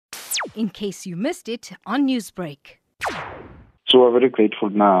in case you missed it on Newsbreak. So we're very grateful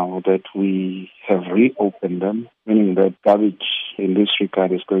now that we have reopened them, meaning that garbage in this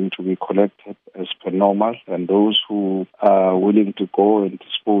regard is going to be collected as per normal, and those who are willing to go and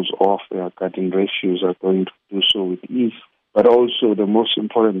dispose of their garden refuse are going to do so with ease. But also the most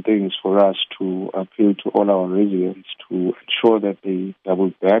important thing is for us to appeal to all our residents to ensure that they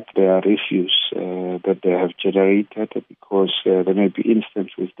double back their refuse that they have generated, because there may be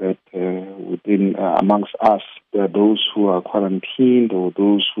instances that within amongst us there are those who are quarantined or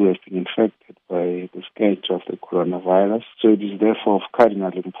those who have been infected by the scourge of the coronavirus. So it is therefore of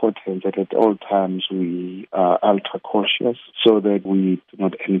cardinal importance that at all times we are ultra cautious so that we do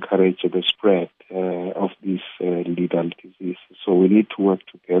not encourage the spread of this lethal disease. So we need to work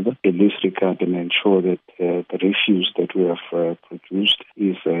together in this regard and ensure that the refuse that we have produced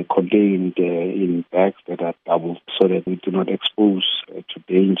is contained in bags that are doubled so that we do not expose to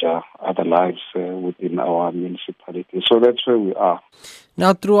danger other lives within our municipality. So that's where we are.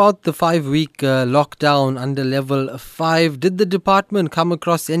 Now, throughout the 5-week lockdown under level 5, did the department come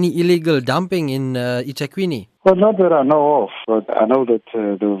across any illegal dumping in eThekwini? Well, not that I know of, but I know that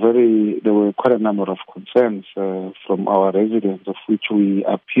there were quite a number of concerns from our residents, of which we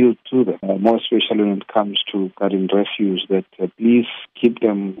appealed to them, more especially when it comes to garden refuse, that please keep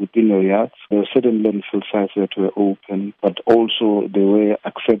them within your yards. There were certain landfill sites that were open, but also they were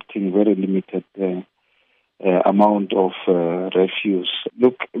accepting very limited amount of refuse.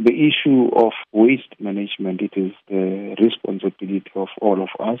 Look, the issue of waste management, it is the responsibility of all of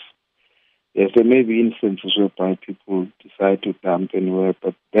us. Yes, there may be instances whereby people decide to dump anywhere,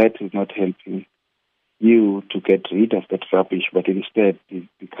 but that is not helping you to get rid of that rubbish, but instead it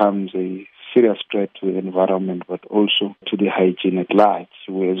becomes a serious threat to the environment, but also to the hygiene at large.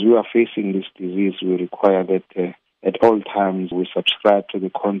 As we are facing this disease, we require that at all times we subscribe to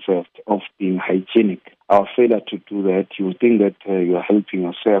the concept of being hygienic. Our failure to do that, you think that you are helping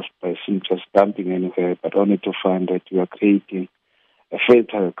yourself by simply just dumping anywhere, but only to find that you are creating a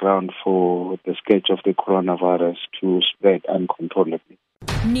fertile ground for the scourge of the coronavirus to spread uncontrollably.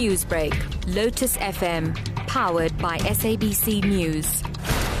 Newsbreak, Lotus FM, powered by SABC News.